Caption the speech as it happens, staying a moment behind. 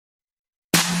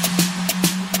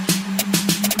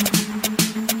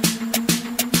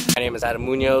name is Adam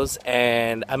Munoz,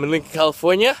 and I'm in Lincoln,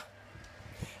 California,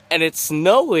 and it's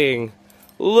snowing.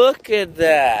 Look at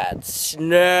that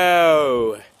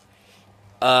snow.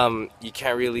 You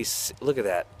can't really see, look at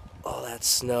that. Oh, that's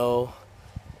snow.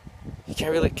 You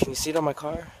can't really, can you see it on my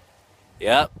car?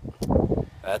 Yep,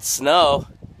 that's snow.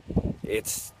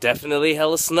 It's definitely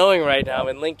hella snowing right now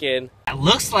in Lincoln. It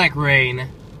looks like rain,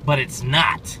 but it's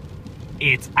not.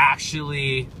 It's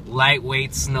actually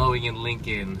lightweight snowing in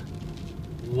Lincoln.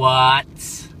 What?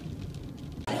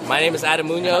 My name is Adam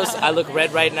Munoz. I look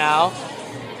red right now,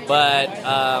 but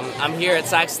I'm here at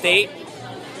Sac State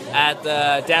at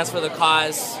the Dance for the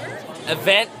Cause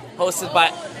event hosted by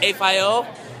AFIO,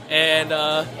 and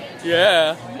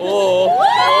yeah.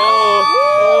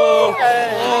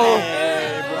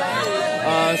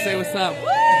 Say what's up.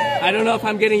 I don't know if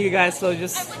I'm getting you guys, so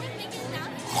just.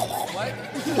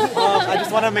 I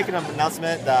just want to make an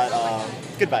announcement that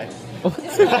goodbye.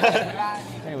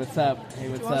 Hey, what's up? Hey,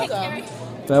 what's up?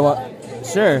 Do I want?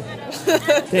 Sure.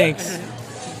 Thanks.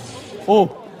 Oh.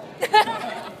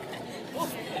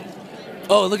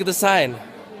 Oh, look at the sign.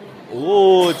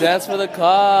 Ooh, Dance for the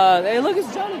Cause. Hey, look,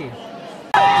 it's Johnny.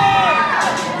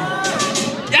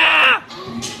 Yeah!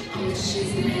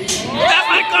 That's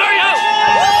my choreo!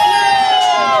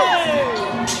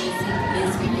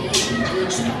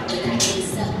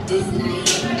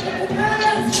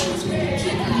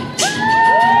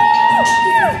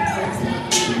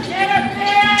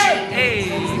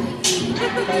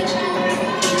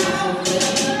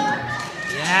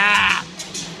 Yeah!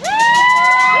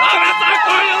 Oh, that's our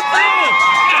choreo too!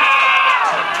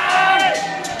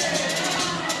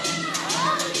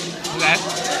 Yeah!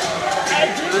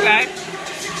 Okay.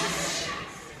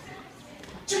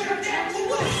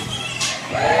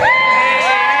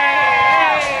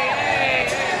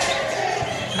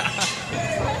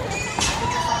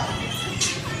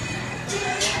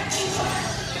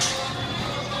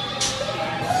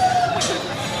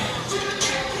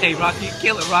 Hey, Rocky,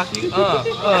 kill it, Rocky. Go on,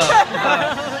 Rocky.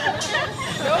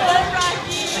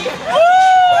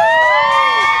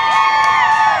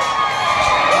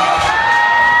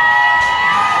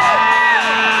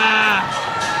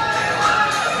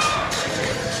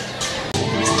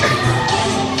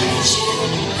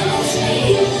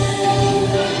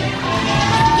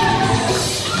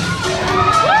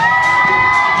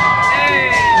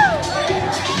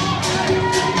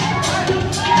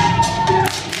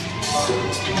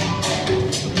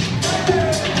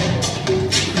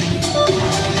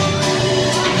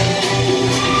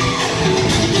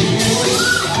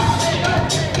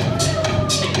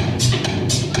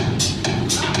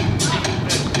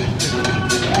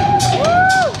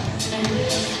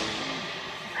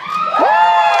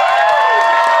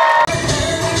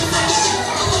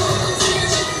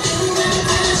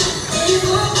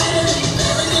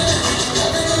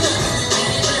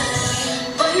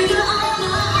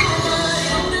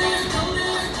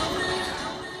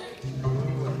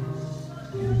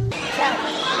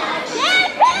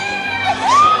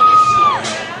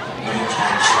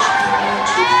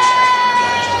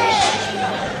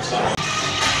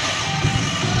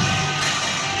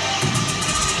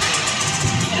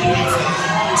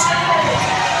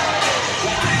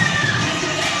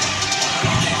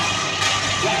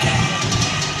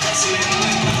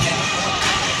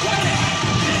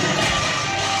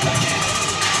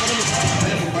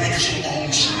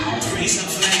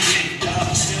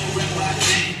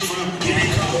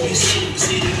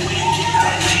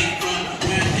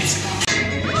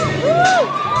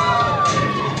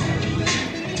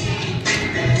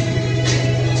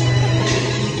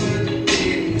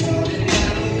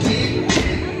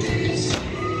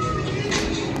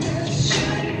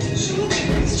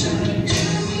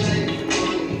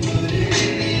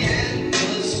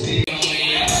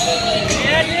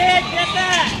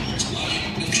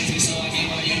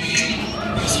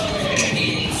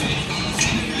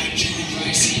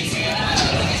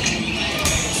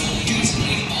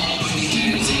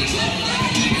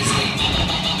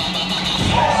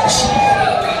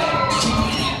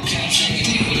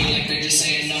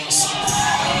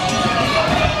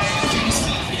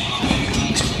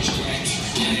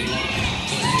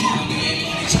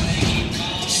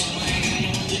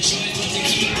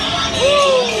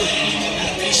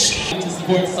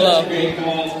 Hello.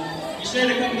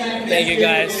 Thank you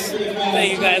guys.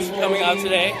 Thank you guys for coming out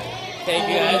today. Thank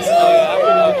you guys. Oh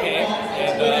yeah. Okay.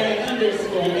 And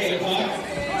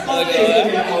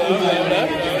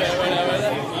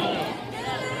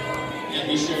and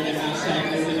be sure to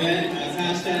hashtag this event as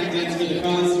hashtag Dance for the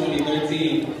Cause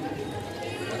 2013.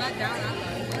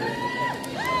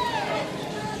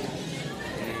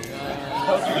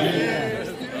 All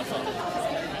right.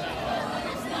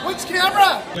 Which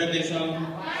camera? Birthday song.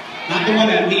 Not the one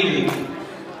that needed.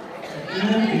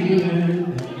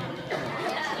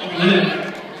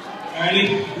 Alrighty?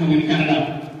 I'm gonna count it up.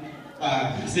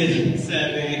 5, 6,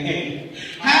 7, 8.